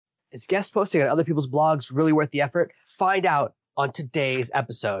Is guest posting on other people's blogs really worth the effort? Find out on today's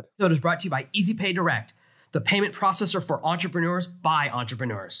episode. This episode is brought to you by EasyPay Direct, the payment processor for entrepreneurs by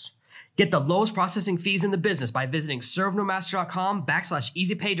entrepreneurs. Get the lowest processing fees in the business by visiting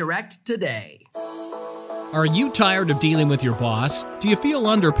servenomaster.com/EasyPayDirect today. Are you tired of dealing with your boss? Do you feel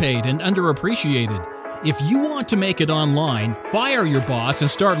underpaid and underappreciated? If you want to make it online, fire your boss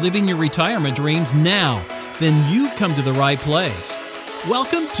and start living your retirement dreams now, then you've come to the right place.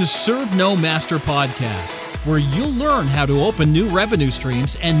 Welcome to Serve No Master Podcast, where you'll learn how to open new revenue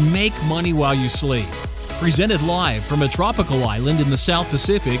streams and make money while you sleep. Presented live from a tropical island in the South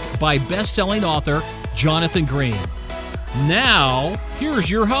Pacific by best-selling author Jonathan Green. Now, here's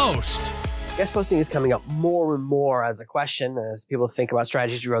your host. Guest posting is coming up more and more as a question as people think about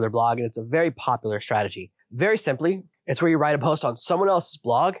strategies to grow their blog, and it's a very popular strategy. Very simply, it's where you write a post on someone else's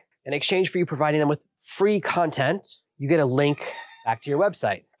blog. In exchange for you providing them with free content, you get a link back to your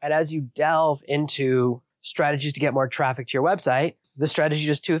website. And as you delve into strategies to get more traffic to your website, the strategy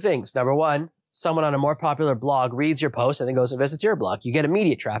does two things. Number one, someone on a more popular blog reads your post and then goes and visits your blog. You get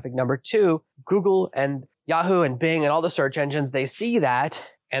immediate traffic. Number two, Google and Yahoo and Bing and all the search engines, they see that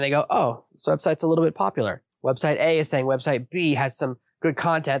and they go, oh, this website's a little bit popular. Website A is saying website B has some good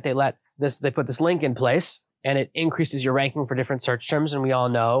content. They put this link in place and it increases your ranking for different search terms. And we all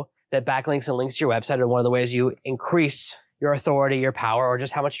know that backlinks and links to your website are one of the ways you increase your authority, your power, or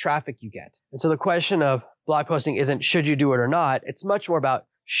just how much traffic you get. And so the question of blog posting isn't should you do it or not. It's much more about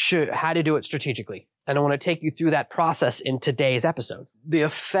how to do it strategically. And I want to take you through that process in today's episode. The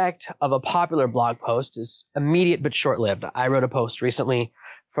effect of a popular blog post is immediate but short-lived. I wrote a post recently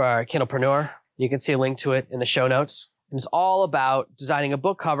for our Kindlepreneur. You can see a link to it in the show notes. It's all about designing a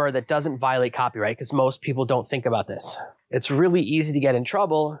book cover that doesn't violate copyright because most people don't think about this. It's really easy to get in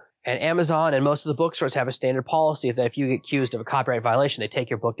trouble, and Amazon and most of the bookstores have a standard policy that if you get accused of a copyright violation, they take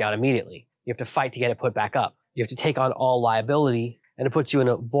your book down immediately. You have to fight to get it put back up. You have to take on all liability, and it puts you in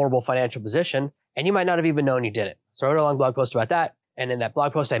a vulnerable financial position, and you might not have even known you did it. So I wrote a long blog post about that, and in that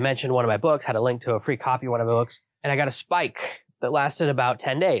blog post I mentioned one of my books, had a link to a free copy of one of my books, and I got a spike that lasted about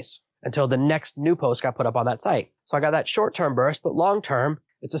 10 days until the next new post got put up on that site. So I got that short-term burst, but long-term,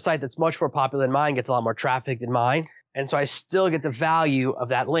 it's a site that's much more popular than mine, gets a lot more traffic than mine. And so I still get the value of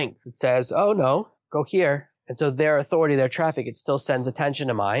that link. It says, oh no, go here. And so their authority, their traffic, it still sends attention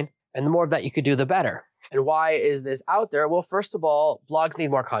to mine. And the more of that you could do, the better. And why is this out there? Well, first of all, blogs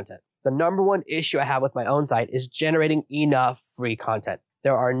need more content. The number one issue I have with my own site is generating enough free content.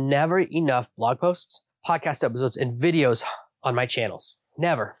 There are never enough blog posts, podcast episodes, and videos on my channels.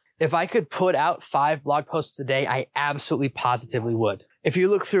 Never. If I could put out 5 blog posts a day, I absolutely positively would. If you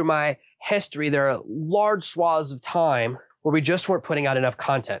look through my history, there are large swaths of time where we just weren't putting out enough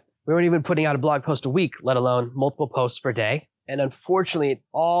content. We weren't even putting out a blog post a week, let alone multiple posts per day. And unfortunately, it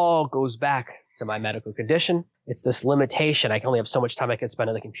all goes back to my medical condition. It's this limitation. I can only have so much time I can spend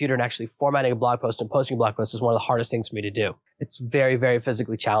on the computer, and actually formatting a blog post and posting a blog post is one of the hardest things for me to do. It's very, very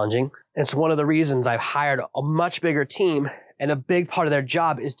physically challenging. And it's one of the reasons I've hired a much bigger team, and a big part of their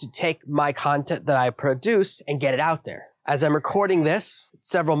job is to take my content that I produce and get it out there. As I'm recording this,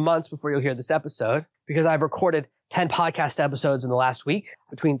 several months before you'll hear this episode, because I've recorded 10 podcast episodes in the last week,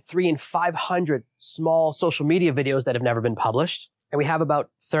 between 300 and 500 small social media videos that have never been published. And we have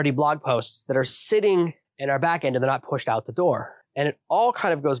about 30 blog posts that are sitting in our back end and they're not pushed out the door. And it all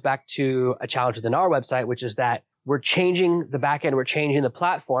kind of goes back to a challenge within our website, which is that we're changing the back end, we're changing the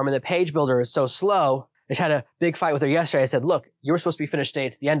platform, and the page builder is so slow. I had a big fight with her yesterday. I said, look, you were supposed to be finished today.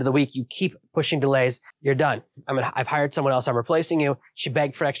 It's the end of the week. You keep pushing delays. You're done. I've hired someone else. I'm replacing you. She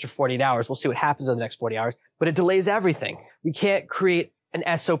begged for an extra 48 hours. We'll see what happens in the next 40 hours. But it delays everything. We can't create an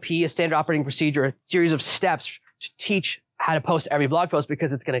SOP, a standard operating procedure, a series of steps to teach how to post every blog post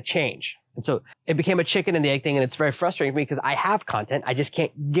because it's going to change. And so it became a chicken and the egg thing. And it's very frustrating for me because I have content. I just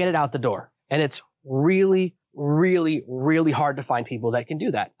can't get it out the door. And it's really hard to find people that can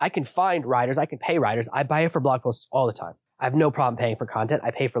do that. I can find writers. I can pay writers. I buy it for blog posts all the time. I have no problem paying for content.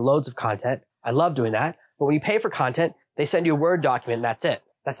 I pay for loads of content. I love doing that. But when you pay for content, they send you a Word document and that's it.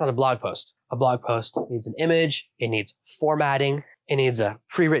 That's not a blog post. A blog post needs an image. It needs formatting. It needs a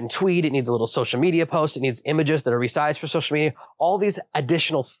pre-written tweet. It needs a little social media post. It needs images that are resized for social media. All these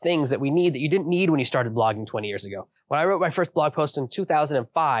additional things that we need that you didn't need when you started blogging 20 years ago. When I wrote my first blog post in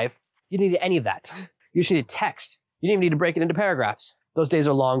 2005, you didn't need any of that. You just needed text. You didn't even need to break it into paragraphs. Those days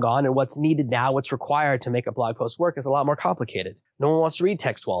are long gone, and what's needed now, what's required to make a blog post work is a lot more complicated. No one wants to read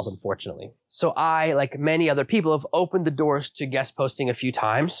text walls, unfortunately. So I, like many other people, have opened the doors to guest posting a few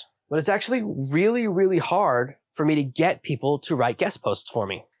times, but it's actually really hard for me to get people to write guest posts for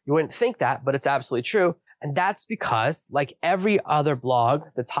me. You wouldn't think that, but it's absolutely true. And that's because, like every other blog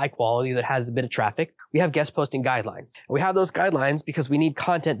that's high quality, that has a bit of traffic, we have guest posting guidelines. And we have those guidelines because we need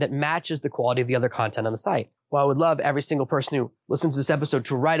content that matches the quality of the other content on the site. While I would love every single person who listens to this episode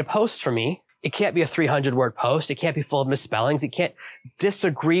to write a post for me, it can't be a 300-word post. It can't be full of misspellings. It can't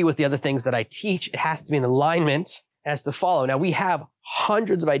disagree with the other things that I teach. It has to be in alignment. It has to follow. Now, we have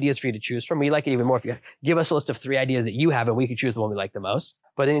hundreds of ideas for you to choose from. We like it even more if you give us a list of 3 ideas that you have, and we can choose the one we like the most.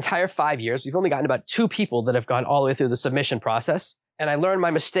 But in the entire 5 years, we've only gotten about 2 people that have gone all the way through the submission process. And I learned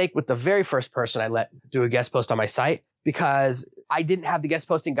my mistake with the very first person I let do a guest post on my site because I didn't have the guest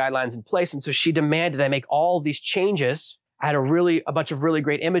posting guidelines in place. And so she demanded I make all of these changes. I had a bunch of really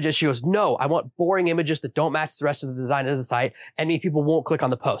great images. She goes, no, I want boring images that don't match the rest of the design of the site. And people won't click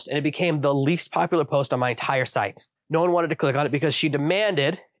on the post. And it became the least popular post on my entire site. No one wanted to click on it because she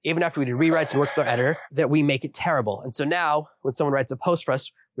demanded, even after we did rewrites and worked with our editor, that we make it terrible. And so now when someone writes a post for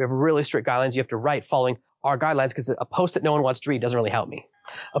us, we have really strict guidelines. You have to write following our guidelines because a post that no one wants to read doesn't really help me.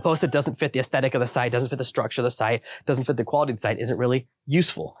 A post that doesn't fit the aesthetic of the site, doesn't fit the structure of the site, doesn't fit the quality of the site isn't really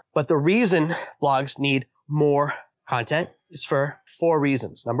useful. But the reason blogs need more content is for 4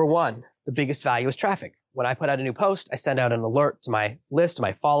 reasons. Number 1, the biggest value is traffic. When I put out a new post, I send out an alert to my list, to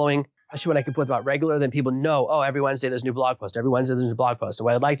my following, especially when I can put them out regular, then people know, oh, every Wednesday there's a new blog post. Every Wednesday there's a new blog post. And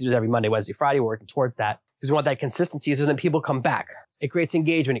what I'd like to do is every Monday, Wednesday, Friday, we're working towards that because we want that consistency so then people come back. It creates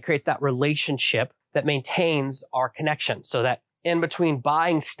engagement. It creates that relationship that maintains our connection so that in between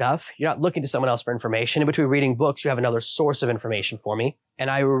buying stuff, you're not looking to someone else for information. In between reading books, you have another source of information for me.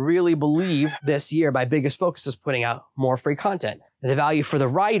 And I really believe this year my biggest focus is putting out more free content. And the value for the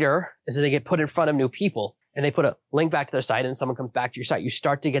writer is that they get put in front of new people and they put a link back to their site and someone comes back to your site. You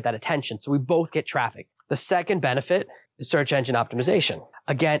start to get that attention. So we both get traffic. The second benefit is search engine optimization.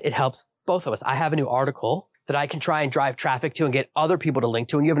 Again, it helps both of us. I have a new article that I can try and drive traffic to and get other people to link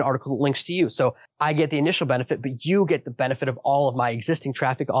to, and you have an article that links to you. So I get the initial benefit, but you get the benefit of all of my existing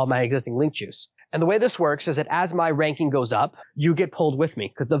traffic, all of my existing link juice. And the way this works is that as my ranking goes up, you get pulled with me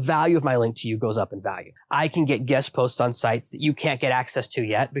because the value of my link to you goes up in value. I can get guest posts on sites that you can't get access to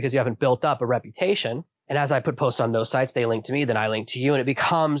yet because you haven't built up a reputation. And as I put posts on those sites, they link to me, then I link to you. And it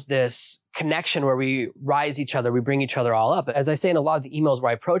becomes this connection where we rise each other, we bring each other all up. As I say in a lot of the emails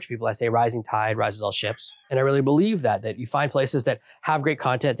where I approach people, I say rising tide rises all ships. And I really believe that you find places that have great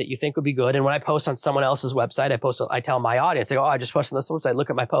content that you think would be good. And when I post on someone else's website, I tell my audience, I go, oh, I just posted on this website, look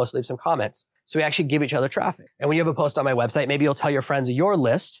at my post, leave some comments. So we actually give each other traffic. And when you have a post on my website, maybe you'll tell your friends of your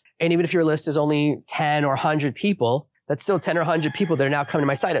list. And even if your list is only 10 or 100 people, that's still 10 or 100 people that are now coming to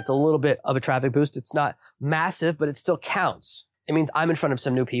my site. It's a little bit of a traffic boost. It's not massive, but it still counts. It means I'm in front of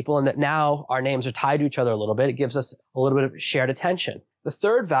some new people and that now our names are tied to each other a little bit. It gives us a little bit of shared attention. The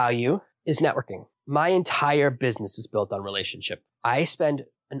third value is networking. My entire business is built on relationship. I spend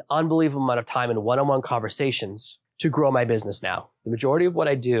an unbelievable amount of time in one-on-one conversations to grow my business now. The majority of what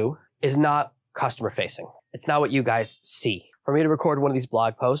I do is not customer facing. It's not what you guys see. For me to record one of these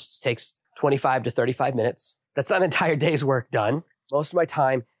blog posts takes 25 to 35 minutes. That's not an entire day's work done. Most of my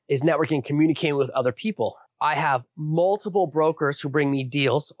time is networking, communicating with other people. I have multiple brokers who bring me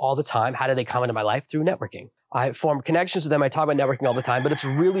deals all the time. How do they come into my life? Through networking. I form connections with them. I talk about networking all the time, but it's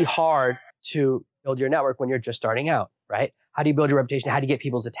really hard to build your network when you're just starting out, right? How do you build your reputation? How do you get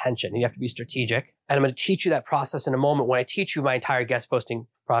people's attention? You have to be strategic. And I'm going to teach you that process in a moment when I teach you my entire guest posting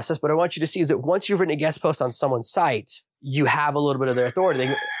process. But I want you to see is that once you've written a guest post on someone's site, you have a little bit of their authority.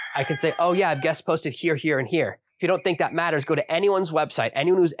 I can say, oh yeah, I've guest posted here, here, and here. If you don't think that matters, go to anyone's website.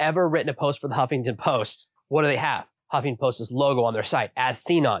 Anyone who's ever written a post for the Huffington Post, what do they have? Huffington Post's logo on their site, as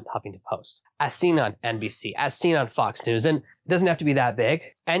seen on Huffington Post, as seen on NBC, as seen on Fox News. And it doesn't have to be that big.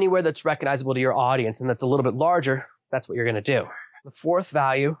 Anywhere that's recognizable to your audience and that's a little bit larger, that's what you're going to do. The fourth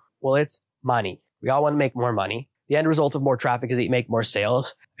value, well, it's money. We all want to make more money. The end result of more traffic is that you make more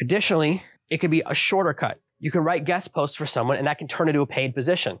sales. Additionally, it could be a shorter cut. You can write guest posts for someone and that can turn into a paid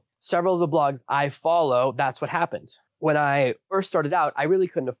position. Several of the blogs I follow, that's what happened. When I first started out, I really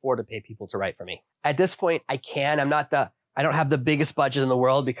couldn't afford to pay people to write for me. At this point, I can. I don't have the biggest budget in the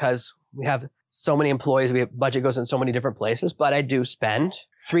world because we have so many employees. Budget goes in so many different places, but I do spend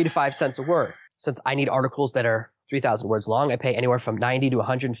 3 to 5 cents a word. Since I need articles that are 3,000 words long, I pay anywhere from $90 to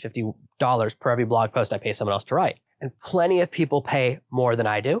 $150 per every blog post I pay someone else to write. And plenty of people pay more than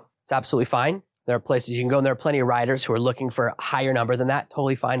I do. It's absolutely fine. There are places you can go and there are plenty of writers who are looking for a higher number than that.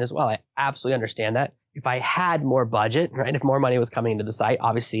 Totally fine as well. I absolutely understand that. If I had more budget, right, if more money was coming into the site,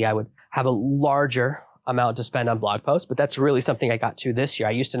 obviously I would have a larger amount to spend on blog posts, but that's really something I got to this year.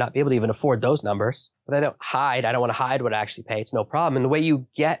 I used to not be able to even afford those numbers, but I don't want to hide what I actually pay. It's no problem. And the way you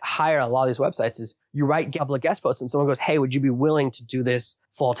get higher on a lot of these websites is you write a couple of guest posts and someone goes, hey, would you be willing to do this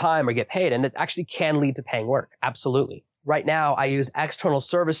full time or get paid. And it actually can lead to paying work. Absolutely. Right now, I use external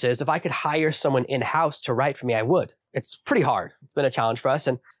services. If I could hire someone in-house to write for me, I would. It's pretty hard. It's been a challenge for us.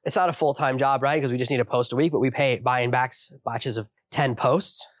 And it's not a full-time job, right? Because we just need a post a week, but we pay buying back batches of 10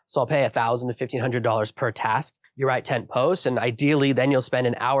 posts. So I'll pay $1,000 to $1,500 per task. You write 10 posts, and ideally then you'll spend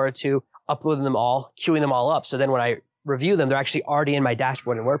an hour or two uploading them all, queuing them all up. So then when I review them, they're actually already in my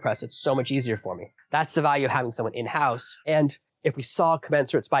dashboard in WordPress. It's so much easier for me. That's the value of having someone in-house. And if we saw a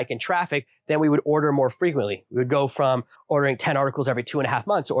commensurate spike in traffic, then we would order more frequently. We would go from ordering 10 articles every 2.5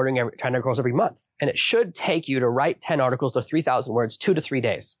 months to ordering 10 articles every month. And it should take you to write 10 articles to 3,000 words, 2 to 3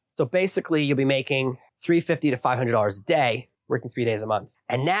 days. So basically, you'll be making $350 to $500 a day, working 3 days a month.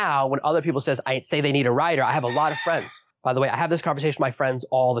 And now when other people say they need a writer, I have a lot of friends. By the way, I have this conversation with my friends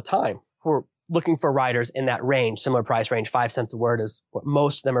all the time who are looking for writers in that range, similar price range, 5 cents a word is what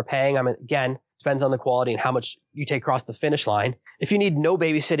most of them are paying. Again, depends on the quality and how much you take across the finish line. If you need no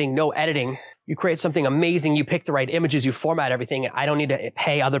babysitting, no editing, you create something amazing, you pick the right images, you format everything, and I don't need to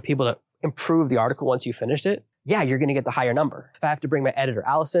pay other people to improve the article once you finished it, yeah, you're going to get the higher number. If I have to bring my editor,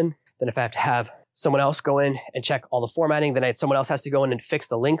 Allison, then if I have to have someone else go in and check all the formatting, then someone else has to go in and fix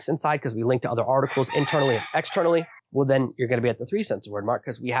the links inside because we link to other articles internally and externally. Well, then you're going to be at the 3 cents a word mark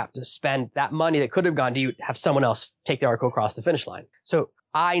because we have to spend that money that could have gone to you, have someone else take the article across the finish line. So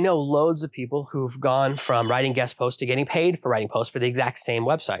I know loads of people who've gone from writing guest posts to getting paid for writing posts for the exact same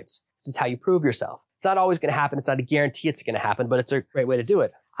websites. This is how you prove yourself. It's not always going to happen. It's not a guarantee it's going to happen, but it's a great way to do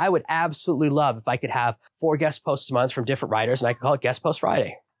it. I would absolutely love if I could have 4 guest posts a month from different writers and I could call it Guest Post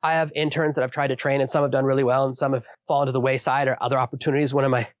Friday. I have interns that I've tried to train and some have done really well and some have fallen to the wayside or other opportunities. One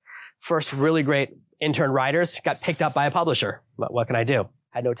of my first really great intern writers got picked up by a publisher. What can I do?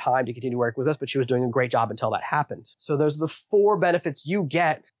 Had no time to continue working with us, but she was doing a great job until that happened. So those are the 4 benefits you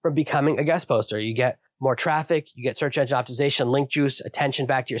get from becoming a guest poster. You get more traffic, you get search engine optimization, link juice, attention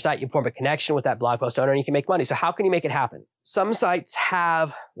back to your site, you form a connection with that blog post owner, and you can make money. So how can you make it happen? Some sites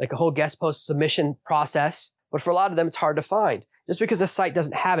have like a whole guest post submission process, but for a lot of them, it's hard to find. Just because a site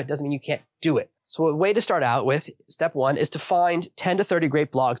doesn't have it doesn't mean you can't do it. So a way to start out with, step 1, is to find 10 to 30 great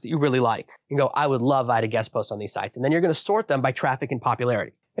blogs that you really like. You can go, I would love if I had a guest post on these sites. And then you're going to sort them by traffic and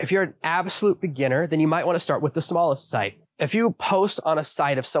popularity. If you're an absolute beginner, then you might want to start with the smallest site. If you post on a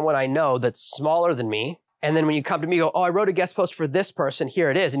site of someone I know that's smaller than me, and then when you come to me, you go, oh, I wrote a guest post for this person,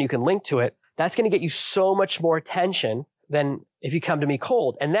 here it is, and you can link to it, that's going to get you so much more attention than if you come to me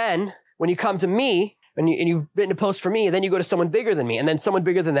cold. And then when you come to me, and you've written a post for me, and then you go to someone bigger than me, and then someone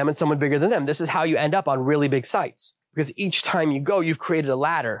bigger than them, and someone bigger than them. This is how you end up on really big sites. Because each time you go, you've created a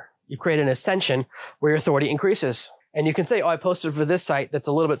ladder. You've created an ascension where your authority increases. And you can say, oh, I posted for this site that's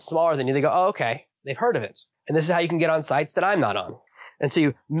a little bit smaller than you. They go, oh, okay. They've heard of it. And this is how you can get on sites that I'm not on. And so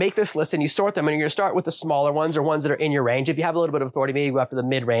you make this list and you sort them, and you're going to start with the smaller ones or ones that are in your range. If you have a little bit of authority, maybe you go up to the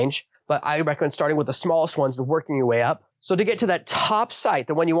mid-range. But I recommend starting with the smallest ones and working your way up. So to get to that top site,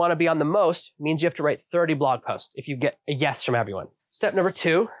 the one you want to be on the most, means you have to write 30 blog posts if you get a yes from everyone. Step number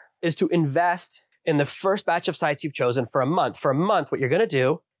 2 is to invest in the first batch of sites you've chosen for a month. For a month, what you're going to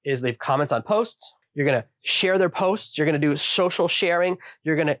do is leave comments on posts. You're going to share their posts. You're going to do social sharing.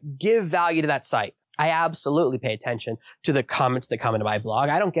 You're going to give value to that site. I absolutely pay attention to the comments that come into my blog.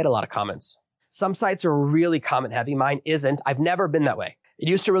 I don't get a lot of comments. Some sites are really comment heavy. Mine isn't. I've never been that way. It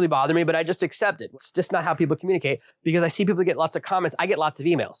used to really bother me, but I just accept it. It's just not how people communicate because I see people get lots of comments. I get lots of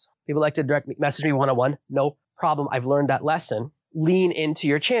emails. People like to direct message me one-on-one. No problem. I've learned that lesson. Lean into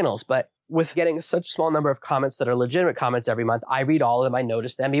your channels. But with getting such a small number of comments that are legitimate comments every month, I read all of them. I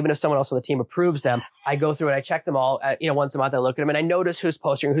notice them. Even if someone else on the team approves them, I go through and I check them all. Once a month, I look at them and I notice who's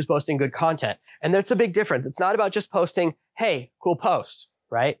posting good content. And that's a big difference. It's not about just posting, hey, cool post,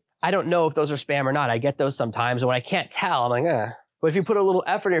 right? I don't know if those are spam or not. I get those sometimes. And when I can't tell, I'm like, eh. But if you put a little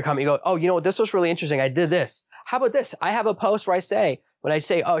effort in your comment, you go, oh, you know what? This was really interesting. I did this. How about this? I have a post where when I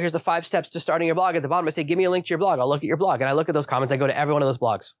say, oh, here's the 5 steps to starting your blog, at the bottom, I say, give me a link to your blog. I'll look at your blog. And I look at those comments. I go to every one of those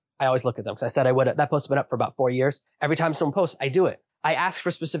blogs. I always look at them because I said I would. That post has been up for about 4 years. Every time someone posts, I do it. I ask for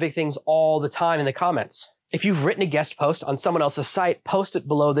specific things all the time in the comments. If you've written a guest post on someone else's site, post it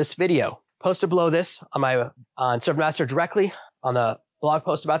below this video. Post it below this on ServerMaster directly on the blog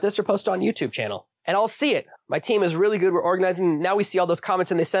post about this, or post on YouTube channel. And I'll see it. My team is really good. We're organizing. Now we see all those comments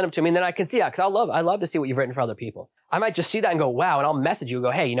and they send them to me, and then I can see that because I love to see what you've written for other people. I might just see that and go, wow, and I'll message you and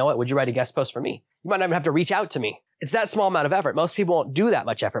go, hey, you know what? Would you write a guest post for me? You might not even have to reach out to me. It's that small amount of effort. Most people won't do that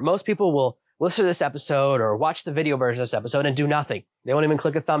much effort. Most people will listen to this episode or watch the video version of this episode and do nothing. They won't even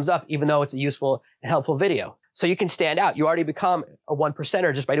click a thumbs up, even though it's a useful and helpful video. So you can stand out. You already become a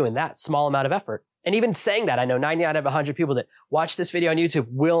 1%er just by doing that small amount of effort. And even saying that, I know 90 out of 100 people that watch this video on YouTube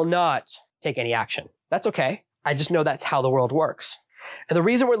will not take any action. That's okay. I just know that's how the world works. And the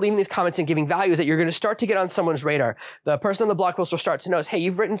reason we're leaving these comments and giving value is that you're going to start to get on someone's radar. The person on the blog post will start to notice, hey,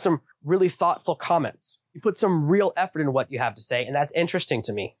 you've written some really thoughtful comments. You put some real effort into what you have to say, and that's interesting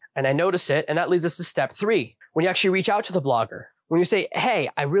to me. And I notice it, and that leads us to step 3. When you actually reach out to the blogger, when you say, hey,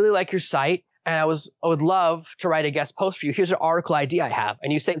 I really like your site, and I would love to write a guest post for you. Here's an article idea I have.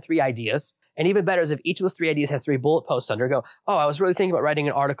 And you say 3 ideas. And even better is if each of those 3 ideas have 3 bullet posts under, go, oh, I was really thinking about writing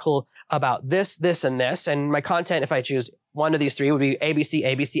an article about this, this, and this. And my content, if I choose one of these 3, would be ABC,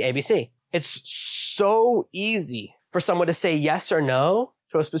 ABC, ABC. It's so easy for someone to say yes or no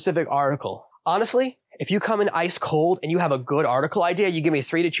to a specific article. Honestly, if you come in ice cold and you have a good article idea, you give me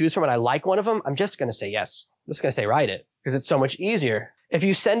 3 to choose from and I like one of them, I'm just going to say yes. I'm just going to say write it because it's so much easier. If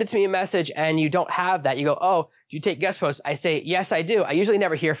you send it to me a message and you don't have that, you go, oh, do you take guest posts? I say, yes, I do. I usually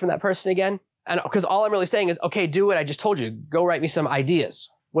never hear from that person again. And because all I'm really saying is, okay, do what I just told you. Go write me some ideas.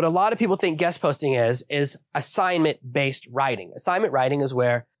 What a lot of people think guest posting is assignment-based writing. Assignment writing is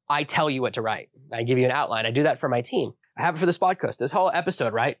where I tell you what to write. I give you an outline. I do that for my team. I have it for this podcast. This whole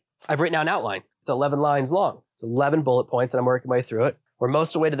episode, right? I've written out an outline. It's 11 lines long. It's 11 bullet points, and I'm working my way through it. We're most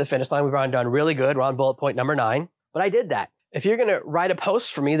of the way to the finish line. We've done really good. We're on bullet point number 9. But I did that. If you're going to write a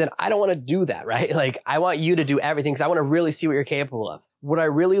post for me, then I don't want to do that, right? Like, I want you to do everything because I want to really see what you're capable of. What I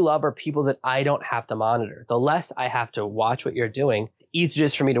really love are people that I don't have to monitor. The less I have to watch what you're doing, the easier it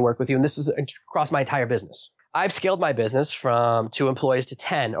is for me to work with you. And this is across my entire business. I've scaled my business from 2 employees to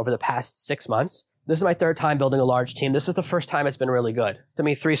 10 over the past 6 months. This is my 3rd time building a large team. This is the first time it's been really good. It took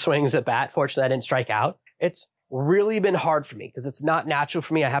me 3 swings at bat. Fortunately, I didn't strike out. It's really been hard for me because it's not natural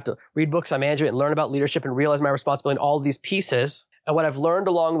for me. I have to read books on management and learn about leadership and realize my responsibility in all of these pieces. And what I've learned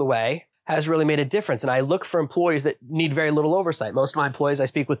along the way has really made a difference. And I look for employees that need very little oversight. Most of my employees I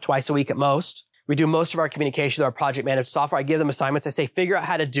speak with twice a week at most. We do most of our communication with our project managed software. I give them assignments. I say, figure out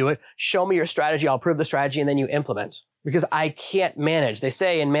how to do it. Show me your strategy. I'll approve the strategy and then you implement. Because I can't manage. They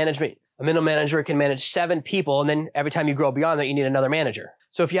say in management, a middle manager can manage 7 people. And then every time you grow beyond that, you need another manager.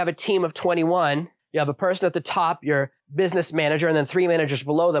 So if you have a team of 21, you have a person at the top, your business manager, and then 3 managers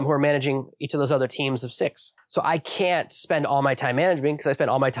below them who are managing each of those other teams of 6. So I can't spend all my time managing because I spend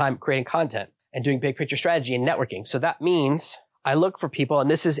all my time creating content and doing big picture strategy and networking. So that means I look for people,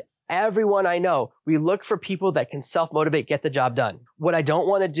 and this is everyone I know. We look for people that can self-motivate, get the job done. What I don't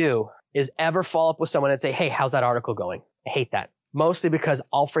want to do is ever follow up with someone and say, hey, how's that article going? I hate that. Mostly because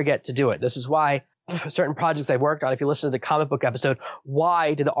I'll forget to do it. This is why certain projects I've worked on, if you listen to the comic book episode,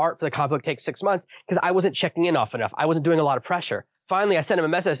 why did the art for the comic book take 6 months? Because I wasn't checking in often enough. I wasn't doing a lot of pressure. Finally, I sent him a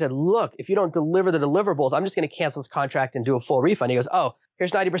message. I said, look, if you don't deliver the deliverables, I'm just going to cancel this contract and do a full refund. He goes, oh,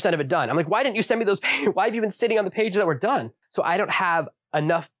 here's 90% of it done. I'm like, why didn't you send me those pages? Why have you been sitting on the pages that were done? So I don't have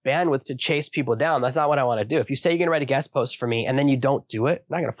enough bandwidth to chase people down. That's not what I want to do. If you say you're going to write a guest post for me and then you don't do it,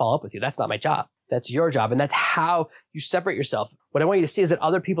 I'm not going to follow up with you. That's not my job. That's your job. And that's how you separate yourself. What I want you to see is that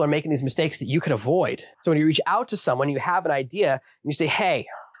other people are making these mistakes that you can avoid. So when you reach out to someone, you have an idea and you say, hey,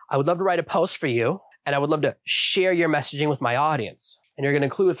 I would love to write a post for you and I would love to share your messaging with my audience. And you're going to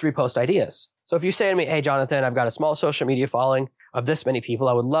include 3 post ideas. So if you say to me, hey, Jonathan, I've got a small social media following of this many people.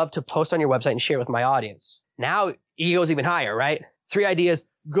 I would love to post on your website and share with my audience. Now it goes even higher, right? 3 ideas,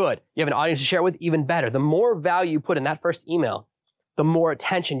 good. You have an audience to share with, even better. The more value you put in that first email, the more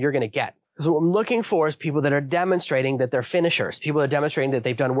attention you're going to get. Because what I'm looking for is people that are demonstrating that they're finishers, people that are demonstrating that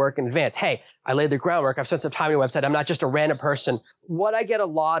they've done work in advance. Hey, I laid the groundwork. I've spent some time on your website. I'm not just a random person. What I get a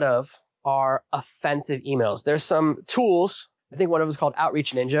lot of are offensive emails. There's some tools. I think one of them is called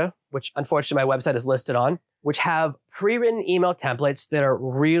Outreach Ninja, which unfortunately my website is listed on, which have pre-written email templates that are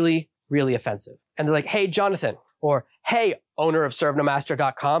really, really offensive. And they're like, hey, Jonathan, or hey, owner of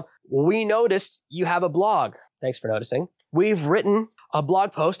ServeNoMaster.com, we noticed you have a blog. Thanks for noticing. We've written a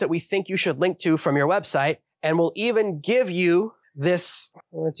blog post that we think you should link to from your website, and we'll even give you this,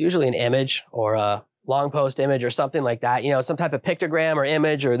 well, it's usually an image or a long post image or something like that, you know, some type of pictogram or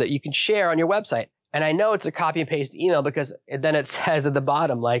image or that you can share on your website. And I know it's a copy and paste email because then it says at the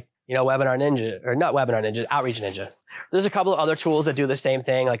bottom, like, you know, Webinar Ninja, or not Webinar Ninja, Outreach Ninja. There's a couple of other tools that do the same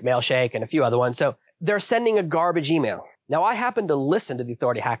thing, like Mailshake and a few other ones. So they're sending a garbage email. Now, I happen to listen to the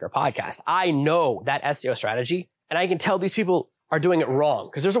Authority Hacker podcast. I know that SEO strategy, and I can tell these people are doing it wrong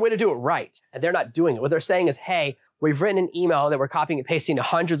because there's a way to do it right, and they're not doing it. What they're saying is, hey, we've written an email that we're copying and pasting to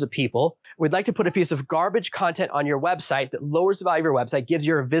hundreds of people. We'd like to put a piece of garbage content on your website that lowers the value of your website, gives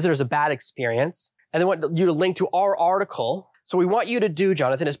your visitors a bad experience, and they want you to link to our article. So we want you to do,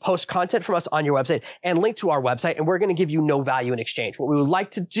 Jonathan, is post content from us on your website and link to our website, and we're going to give you no value in exchange. What we would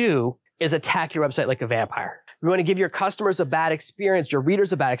like to do is attack your website like a vampire. We want to give your customers a bad experience, your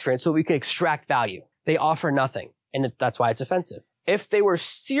readers a bad experience, so we can extract value. They offer nothing, and that's why it's offensive. If they were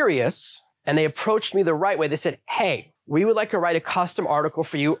serious and they approached me the right way, they said, hey, we would like to write a custom article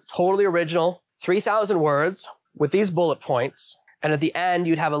for you, totally original, 3,000 words with these bullet points. And at the end,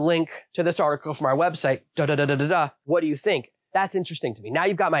 you'd have a link to this article from our website. What do you think? That's interesting to me. Now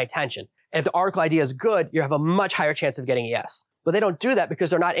you've got my attention. And if the article idea is good, you have a much higher chance of getting a yes. But they don't do that because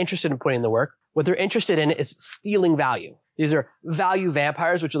they're not interested in putting in the work. What they're interested in is stealing value. These are value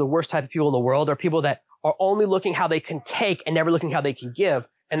vampires, which are the worst type of people in the world, are people that are only looking how they can take and never looking how they can give.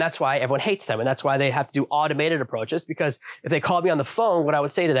 And that's why everyone hates them. And that's why they have to do automated approaches, because if they called me on the phone, what I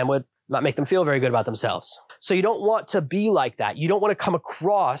would say to them would not make them feel very good about themselves. So you don't want to be like that. You don't want to come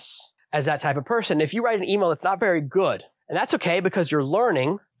across as that type of person. If you write an email that's not very good, and that's okay because you're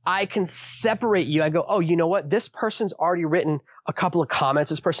learning, I can separate you. I go, oh, you know what? This person's already written a couple of comments.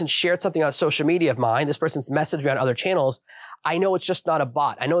 This person shared something on social media of mine. This person's messaged me on other channels. I know it's just not a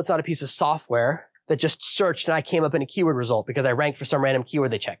bot. I know it's not a piece of software that just searched and I came up in a keyword result because I ranked for some random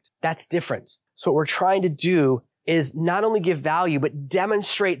keyword they checked. That's different. So what we're trying to do is not only give value, but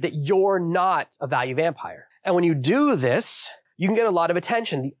demonstrate that you're not a value vampire. And when you do this, you can get a lot of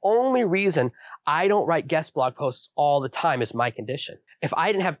attention. The only reason I don't write guest blog posts all the time is my condition. If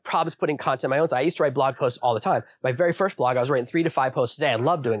I didn't have problems putting content on my own, I used to write blog posts all the time. My very first blog, I was writing 3 to 5 posts a day. I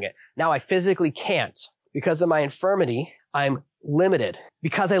love doing it. Now I physically can't. Because of my infirmity, I'm limited.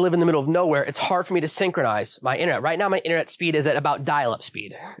 Because I live in the middle of nowhere, it's hard for me to synchronize my internet. Right now, my internet speed is at about dial-up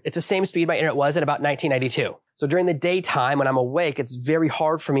speed. It's the same speed my internet was at about 1992. So during the daytime, when I'm awake, it's very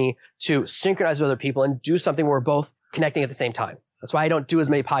hard for me to synchronize with other people and do something where we're both connecting at the same time. That's why I don't do as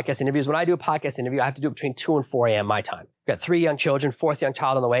many podcast interviews. When I do a podcast interview, I have to do it between 2 and 4 a.m. my time. I've got 3 young children, 4th young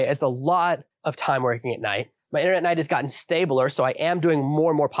child on the way. It's a lot of time working at night. My internet at night has gotten stabler, so I am doing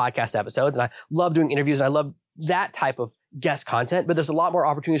more and more podcast episodes, and I love doing interviews, and I love that type of guest content, but there's a lot more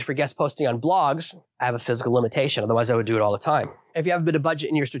opportunities for guest posting on blogs. I have a physical limitation, otherwise I would do it all the time. If you have a bit of budget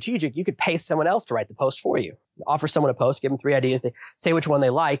and you're strategic, you could pay someone else to write the post for you. Offer someone a post, give them 3 ideas, they say which one they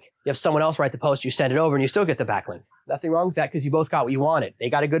like, you have someone else write the post, you send it over, and you still get the backlink. Nothing wrong with that because you both got what you wanted. They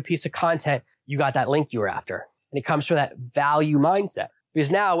got a good piece of content, you got that link you were after. And it comes from that value mindset.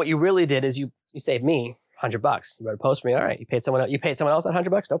 Because now what you really did is you saved me $100. You wrote a post for me. All right. You paid someone else that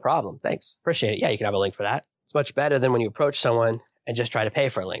 $100. No problem. Thanks. Appreciate it. Yeah, you can have a link for that. It's much better than when you approach someone and just try to pay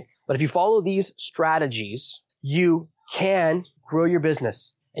for a link. But if you follow these strategies, you can grow your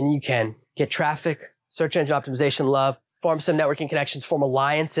business and you can get traffic, search engine optimization, love, form some networking connections, form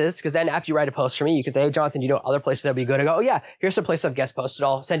alliances. Because then after you write a post for me, you can say, hey, Jonathan, you know other places that would be good? I go, oh yeah, here's some places I've guest posted.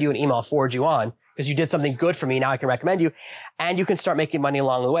 I'll send you an email, I'll forward you on because you did something good for me. Now I can recommend you. And you can start making money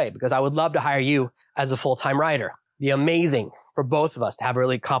along the way because I would love to hire you as a full-time writer. It'd be amazing for both of us to have a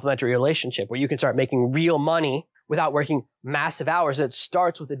really complementary relationship where you can start making real money without working massive hours. It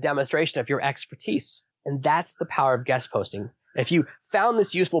starts with a demonstration of your expertise. And that's the power of guest posting. If you found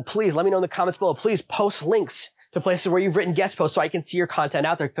this useful, please let me know in the comments below. Please post links to places where you've written guest posts so I can see your content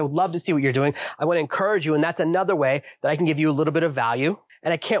out there because I would love to see what you're doing. I want to encourage you, and that's another way that I can give you a little bit of value.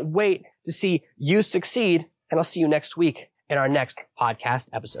 And I can't wait to see you succeed, and I'll see you next week in our next podcast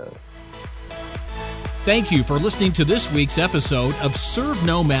episode. Thank you for listening to this week's episode of Serve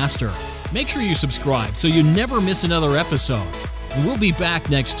No Master. Make sure you subscribe so you never miss another episode. And we'll be back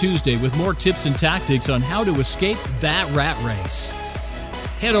next Tuesday with more tips and tactics on how to escape that rat race.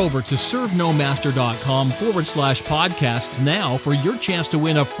 Head over to servenomaster.com/podcasts now for your chance to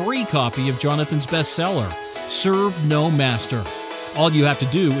win a free copy of Jonathan's bestseller, Serve No Master. All you have to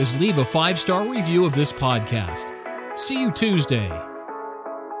do is leave a 5-star review of this podcast. See you Tuesday.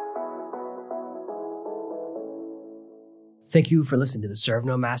 Thank you for listening to the Serve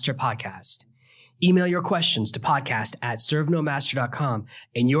No Master podcast. Email your questions to podcast@servenomaster.com,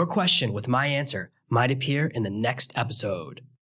 and your question with my answer might appear in the next episode.